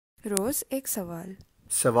रोज एक सवाल।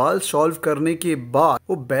 सवाल सॉल्व करने के बाद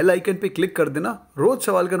वो बेल आइकन पे क्लिक कर देना। रोज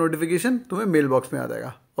सवाल का नोटिफिकेशन तुम्हें मेल बॉक्स में आ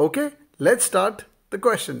जाएगा। Okay, let's start the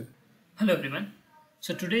question. Hello everyone.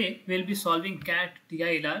 So today we'll be solving CAT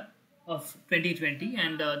DILR of 2020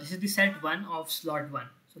 and this is the set 1 of slot 1.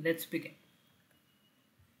 So let's begin.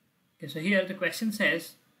 Okay, so here the question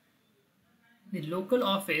says the local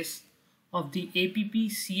office of the APP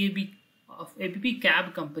cab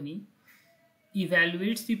company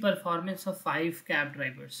evaluates the performance of 5 cab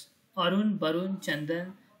drivers: Arun, Barun,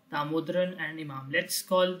 Chandan, Damodaran and Imam. Let's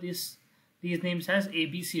call these names as A,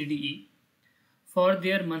 B, C, D, E. For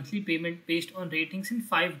their monthly payment based on ratings in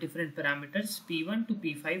 5 different parameters P1 to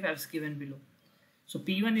P5 as given below. So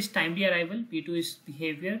P1 is timely arrival, P2 is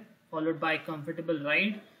behavior, followed by comfortable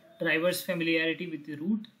ride, driver's familiarity with the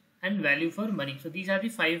route, and value for money. So these are the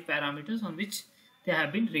 5 parameters on which they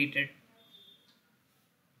have been rated.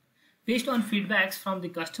 Based on feedbacks from the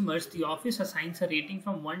customers, the office assigns a rating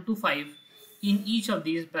from 1 to 5 in each of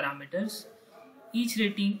these parameters. Each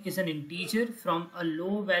rating is an integer from a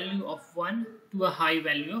low value of 1 to a high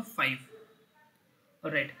value of 5.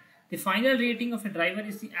 Alright, the final rating of a driver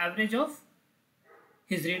is the average of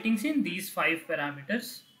his ratings in these 5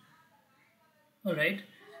 parameters. Alright,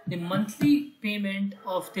 the monthly payment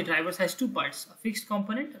of the drivers has 2 parts: a fixed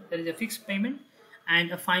component, there is a fixed payment,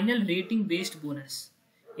 and a final rating based bonus.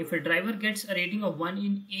 If a driver gets a rating of 1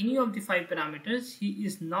 in any of the 5 parameters, he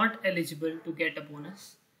is not eligible to get a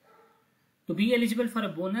bonus. To be eligible for a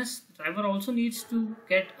bonus, the driver also needs to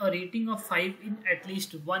get a rating of 5 in at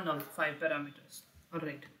least one of the 5 parameters.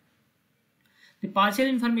 Alright. The partial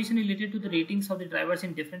information related to the ratings of the drivers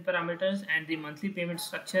in different parameters and the monthly payment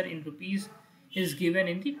structure in rupees is given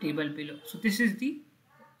in the table below. So this is the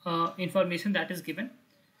information that is given.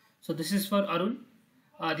 So this is for Arun.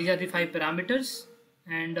 These are the 5 parameters,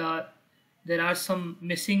 and there are some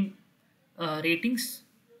missing ratings.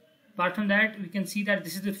 Apart from that, we can see that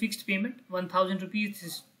this is the fixed payment, 1000 rupees. This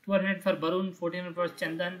is 200 for Barun, 1400 for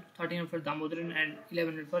Chandan, 1300 for Damodaran and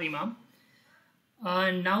 1100 for Imam.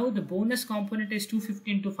 Now the bonus component is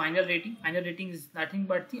 250 into final rating. Final rating is nothing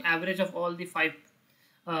but the average of all the 5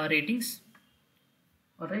 ratings.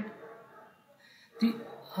 Alright.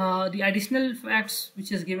 The additional facts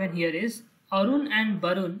which is given here is Arun and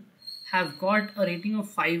Barun have got a rating of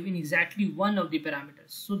 5 in exactly one of the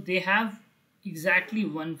parameters. So they have exactly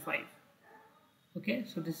 1 5. Okay,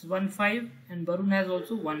 so this is 1 5 and Barun has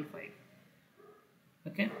also 1 5.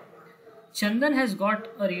 Okay, Chandan has got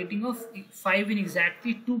a rating of 5 in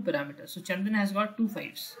exactly 2 parameters. So Chandan has got 2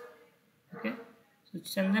 5s. Okay, so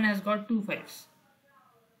Chandan has got 2 5s.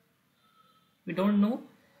 We don't know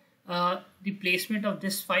the placement of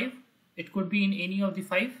this 5. It could be in any of the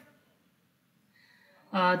 5.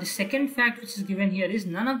 The second fact which is given here is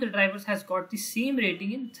none of the drivers has got the same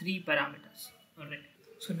rating in 3 parameters. Alright.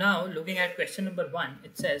 So now looking at question number 1,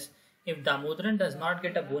 it says if Damodaran does not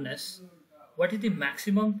get a bonus, what is the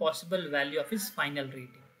maximum possible value of his final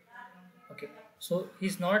rating? Okay, so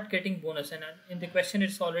he's not getting bonus, and in the question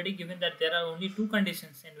it's already given that there are only 2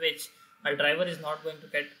 conditions in which a driver is not going to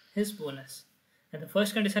get his bonus. And the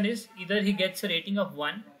first condition is either he gets a rating of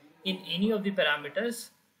 1 in any of the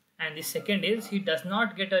parameters, and the second is he does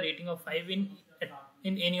not get a rating of 5 in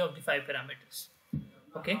any of the 5 parameters.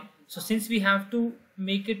 Okay, so since we have to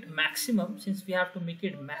make it maximum,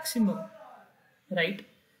 right?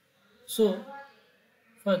 So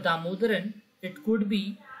for Damodaran, it could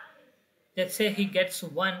be, let's say he gets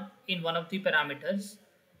 1 in one of the parameters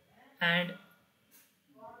and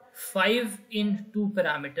 5 in 2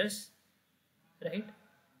 parameters, right?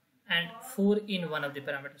 And 4 in one of the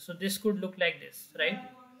parameters. So this could look like this, right?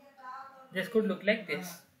 This could look like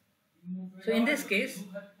this. So in this case,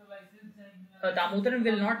 Damodaran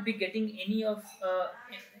will not be getting any of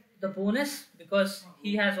the bonus because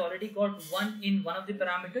he has already got 1 in one of the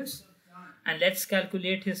parameters. And let's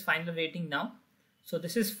calculate his final rating now. So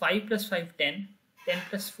this is 5 plus 5 10, 10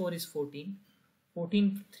 plus 4 is 14,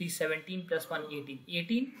 14 3 17 plus 1 18.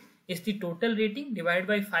 18 is the total rating, divided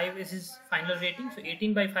by 5 is his final rating. So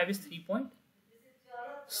 18 by 5 is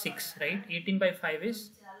 3.6, right? 18 by 5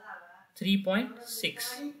 is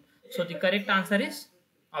 3.6. So the correct answer is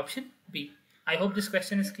option B. I hope this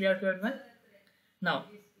question is clear to everyone. Now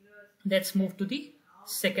let's move to the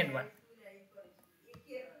second one.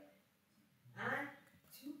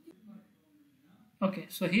 Okay,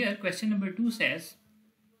 so here question number 2 says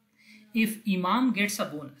if Imam gets a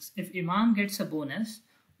bonus,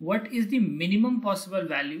 what is the minimum possible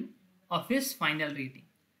value of his final rating?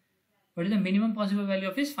 What is the minimum possible value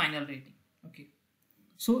of his final rating? Okay,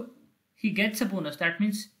 so he gets a bonus. That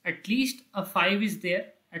means at least a 5 is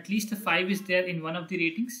there. At least a 5 is there in one of the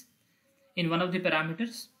ratings. in one of the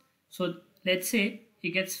parameters. So let's say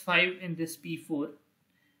he gets 5 in this P4.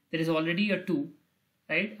 There is already a 2,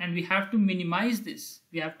 right? And we have to minimize this.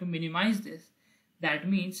 That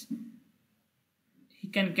means he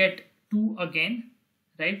can get 2 again,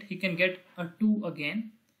 right? He can get a 2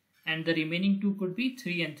 again, and the remaining 2 could be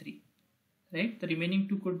 3 and 3, right? The remaining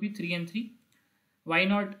 2 could be 3 and 3. Why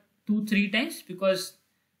not 2 3 times? Because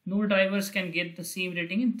no drivers can get the same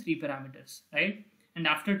rating in 3 parameters, right? And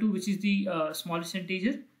after 2, which is the smallest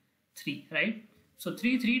integer, 3, right? So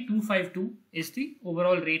 33252 is the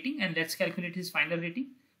overall rating, and let's calculate his final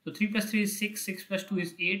rating. So 3 plus 3 is 6, 6 plus 2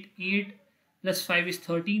 is 8, 8 plus 5 is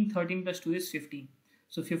 13, 13 plus 2 is 15.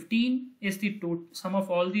 So 15 is the total sum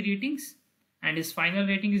of all the ratings, and his final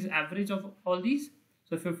rating is average of all these.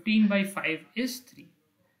 So 15 by 5 is 3.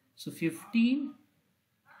 So 15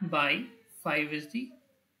 by 5 is the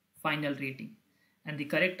final rating, and the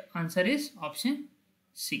correct answer is option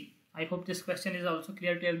C. I hope this question is also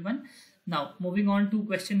clear to everyone. Now moving on to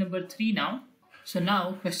question number 3 now. So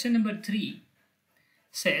now question number 3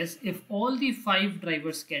 says if all the 5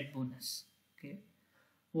 drivers get bonus, okay,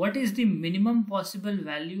 what is the minimum possible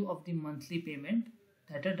value of the monthly payment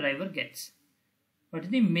that a driver gets? What is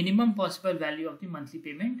the minimum possible value of the monthly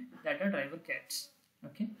payment that a driver gets?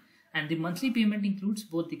 Okay, and the monthly payment includes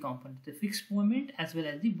both the components, the fixed payment as well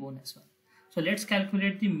as the bonus one. So let's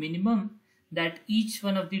calculate the minimum that each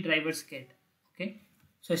one of the drivers get. Okay,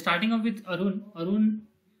 so starting off with Arun,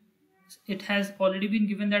 it has already been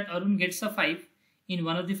given that Arun gets a 5 in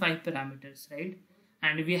one of the 5 parameters, right?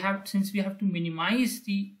 And since we have to minimize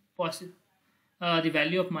the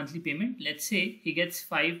value of monthly payment, let's say he gets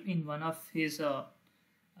 5 in one of his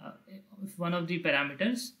one of the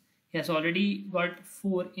parameters. He has already got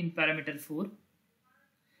 4 in parameter 4.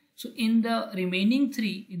 So in the remaining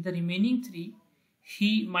 3,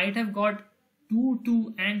 he might have got 2,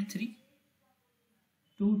 2 and 3.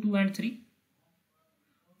 2, 2 and 3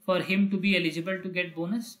 for him to be eligible to get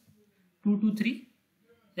bonus. 2, 2, 3.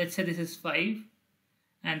 Let's say this is 5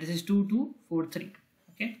 and this is 2, 2, 4, 3.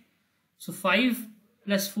 Okay. So 5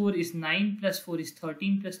 plus 4 is 9 plus 4 is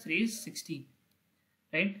 13 plus 3 is 16.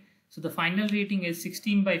 Right. So the final rating is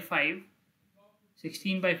 16 by 5.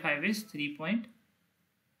 16 by 5 is 3.2.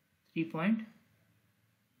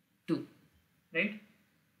 Right.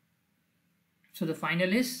 So the final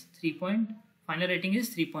rating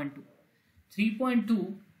is 3.2.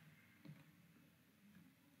 3.2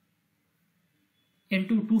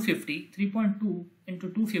 into 250. 3.2 into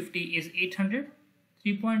 250 is 800.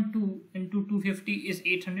 3.2 into 250 is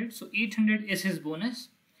 800. So 800 is his bonus,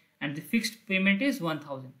 and the fixed payment is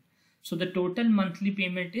 1000. So the total monthly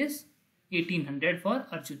payment is 1800 for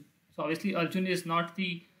Arjun. So obviously Arjun is not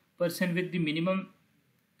the person with the minimum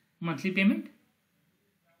monthly payment.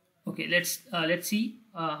 Okay, let's see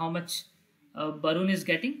how much Barun is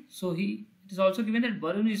getting. So it is also given that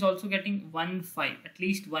Barun is also getting 1.5, at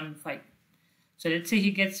least 1.5. So let's say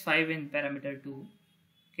he gets 5 in parameter 2.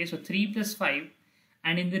 Okay, so 3 plus 5,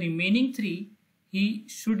 and in the remaining 3 he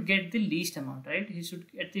should get the least amount, right? He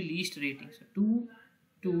should get the least rating. So 2,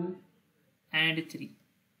 2 and 3,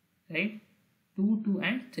 right? 2, 2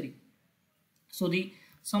 and 3. So the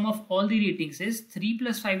sum of all the ratings is 3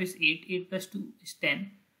 plus 5 is 8, 8 plus 2 is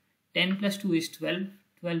 10, 10 plus 2 is 12,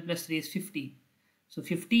 12 plus 3 is 15. So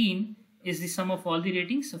 15 is the sum of all the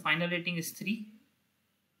ratings. So final rating is 3.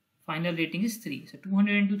 Final rating is 3. So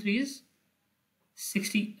 200 into 3 is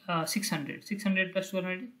 600. 600 plus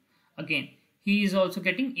 200. Again, he is also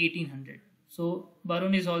getting 1800. So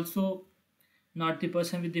Barun is also not the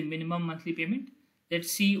person with the minimum monthly payment.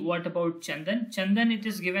 Let's see what about Chandan. Chandan, it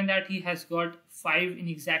is given that he has got 5 in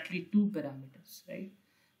exactly 2 parameters, right?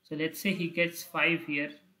 So let's say he gets 5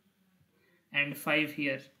 here and 5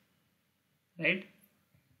 here, right?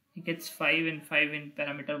 He gets 5 and 5 in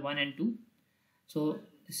parameter 1 and 2. So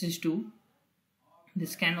this is 2.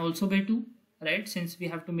 This can also be 2, right? Since we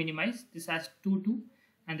have to minimize, this has 2, 2,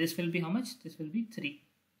 and this will be how much? This will be 3,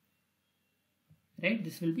 right?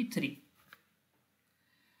 This will be 3.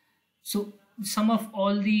 So sum of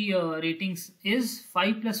all the ratings is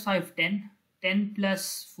 5 plus 5, 10. 10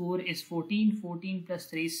 plus 4 is 14. 14 plus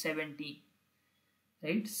 3 is 17,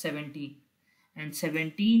 right? 17. And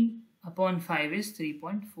 17 upon 5 is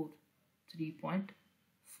 3.4.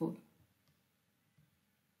 3.4.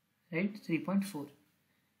 Right? 3.4.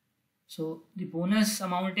 So the bonus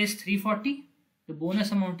amount is 340. The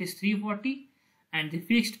bonus amount is 340, and the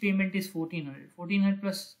fixed payment is 1400. 1400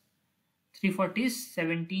 plus 340 is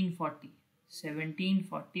 1740.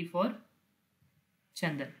 1740 for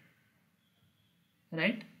Chandan.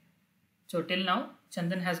 Right? So till now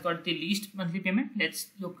Chandan has got the least monthly payment. Let's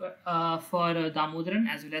look for Damodaran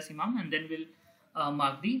as well as Imam, and then we'll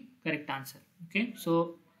mark the correct answer. Okay,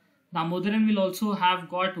 so Damodaran will also have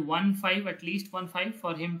got 1.5, at least 1.5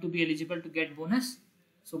 for him to be eligible to get bonus.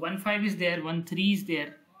 So 1.5 is there, 1.3 is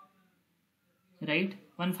there, right?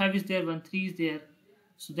 1.5 is there, 1.3 is there.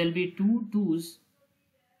 So there'll be 2 2s,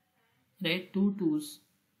 right? 2 2s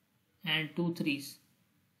and 2 3s,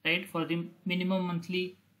 right? For the minimum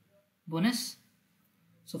monthly bonus.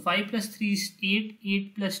 So 5 plus 3 is 8,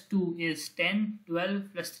 8 plus 2 is 10,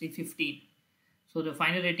 12 plus 3 15. So the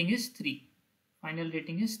final rating is 3. Final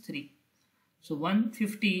rating is 3. So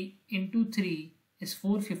 150 into 3 is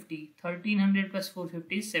 450. 1300 plus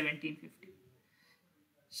 450 is 1750.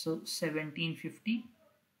 So 1750.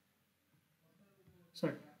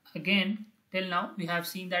 So again, till now we have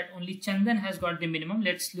seen that only Chandan has got the minimum.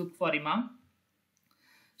 Let's look for Imam.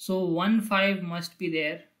 So 1.5 must be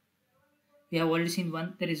there. We have already seen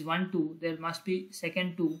one. There is 1 2. There must be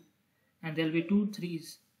second 2, and there will be 2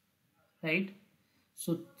 3s, right?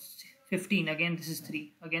 So 15. Again, this is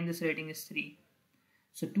 3. Again, this rating is 3.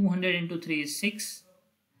 So 200 into 3 is 6.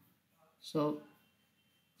 So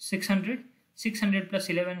 600. 600 plus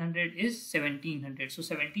 1100 is 1700. So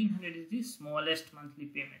 1700 is the smallest monthly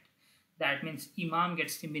payment. That means Imam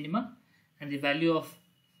gets the minimum, and the value of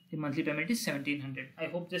the monthly payment is 1700. I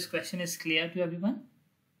hope this question is clear to everyone.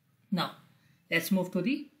 Now, let's move to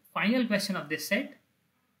the final question of this set.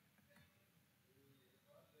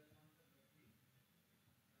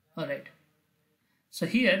 Alright. So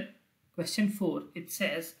here, question 4, it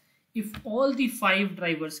says, if all the 5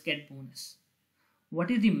 drivers get bonus, what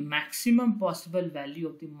is the maximum possible value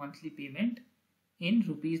of the monthly payment in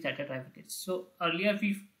rupees that a driver gets? So earlier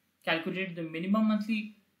we've calculated the minimum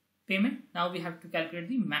monthly payment. Now we have to calculate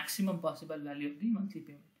the maximum possible value of the monthly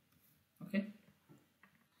payment. Okay.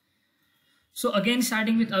 So again,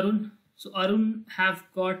 starting with Arun. So Arun have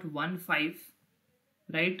got 1.5,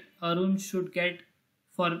 right? Arun should get,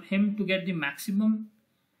 for him to get the maximum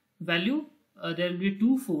value, there will be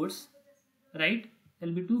 2 4s, right? There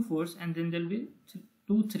will be 2 4s, and then there will be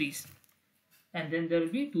 2 3s, and then there will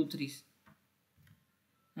be 2 3s,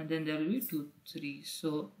 and then there will be 2 3s.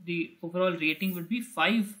 So the overall rating would be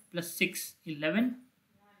 5 plus 6, 11.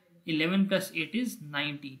 11 plus 8 is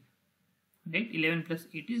 19, right? 11 plus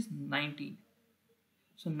 8 is 19.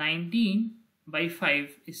 So 19 by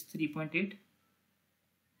 5 is 3.8,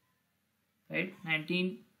 right?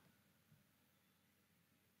 19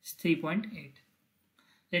 is 3.8.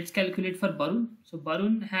 Let's calculate for Barun. So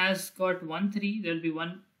Barun has got 1.3. There will be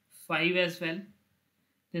 1.5 as well.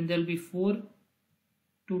 Then there will be 4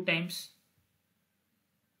 2 times,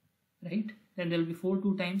 right? Then there will be 4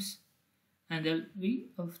 2 times, and there will be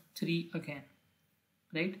of 3 again,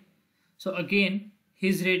 right? So again,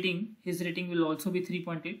 his rating will also be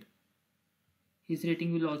 3.8. His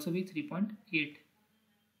rating will also be 3.8,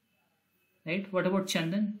 right? What about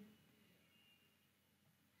Chandan?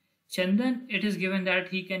 Chandan, it is given that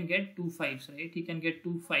he can get 2 5s, right? He can get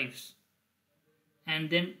 2 5s and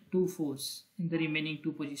then 2 4s in the remaining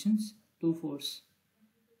 2 positions, 2 4s.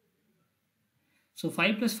 So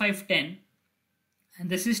 5 plus 5, 10, and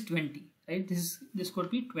this is 20, right? This could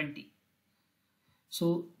be 20.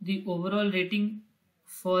 So the overall rating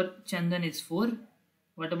for Chandan is 4.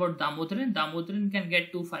 What about Damodaran? Damodaran can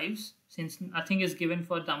get 2 5s. Since nothing is given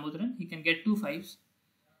for Damodaran, he can get 2 5s,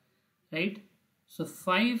 right? So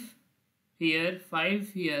 5 here, 5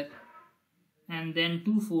 here, and then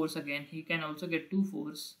 2 4s again. He can also get 2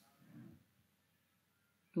 4s.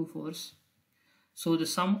 2 4s. So the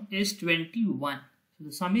sum is 21. So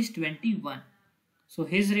the sum is 21. So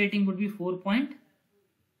his rating would be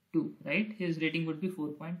 4.2, right? His rating would be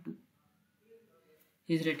 4.2.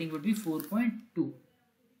 His rating would be 4.2.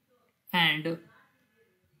 And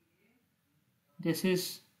this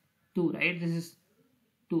is 2, right? This is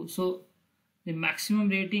 2. So the maximum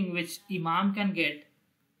rating which Imam can get,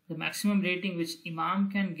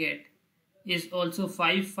 is also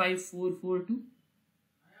 55442,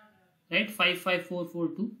 right?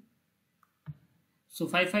 55442. So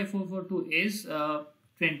 55442 is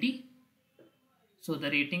 20. So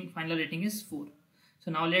the final rating is 4.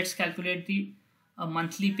 So now let's calculate the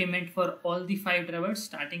monthly payment for all the 5 drivers,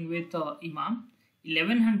 starting with Imam.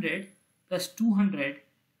 1100 plus 200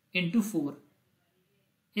 into 4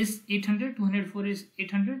 is 800. 204 is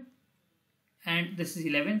 800, and this is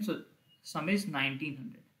 11. So sum is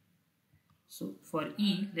 1900. So for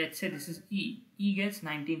E, let's say this is E. E gets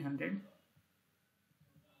 1900.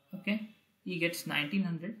 Okay, E gets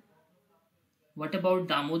 1900. What about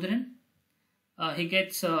Damodaran? He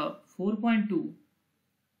gets 4.2.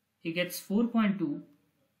 He gets 4.2 4.2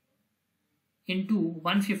 into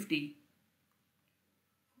 150.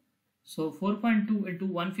 So 4.2 into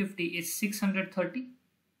 150 is 630.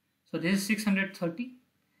 So this is 630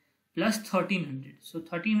 plus 1300. So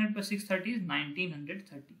 1300 plus 630 is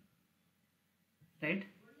 1930. Right?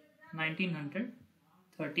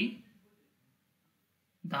 1930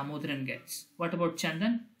 Damodaran gets. What about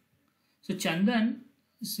Chandan? So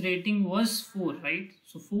Chandan's rating was 4, right?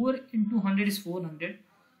 So 4 into 100 is 400.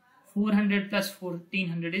 400 plus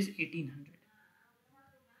 1400 is 1800.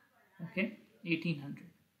 Okay, 1800.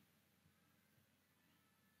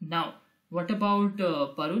 Now, what about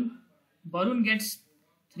Barun? Barun gets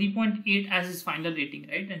 3.8 as his final rating,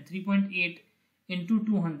 right? And 3.8 into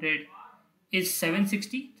 200 is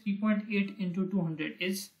 760. 3.8 into 200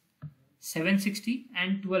 is 760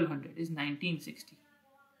 and 1200 is 1960.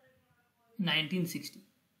 1960.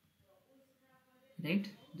 Right?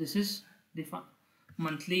 This is the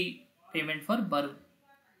monthly payment for Barun.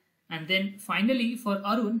 And then finally for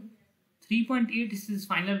Arun, 3.8 is his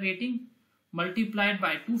final rating multiplied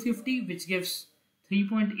by 250, which gives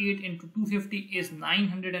 3.8 into 250 is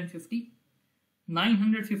 950.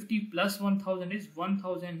 950 plus 1000 is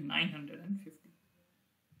 1950.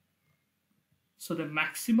 So the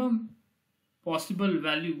maximum possible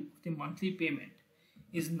value of the monthly payment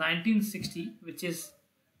is 1960, which is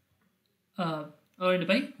earned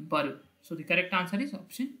by Barun. So the correct answer is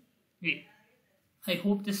option A. I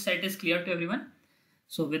hope this set is clear to everyone.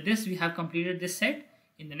 So with this, we have completed this set.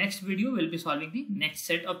 In the next video, we'll be solving the next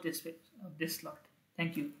set of this slot.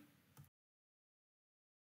 Thank you.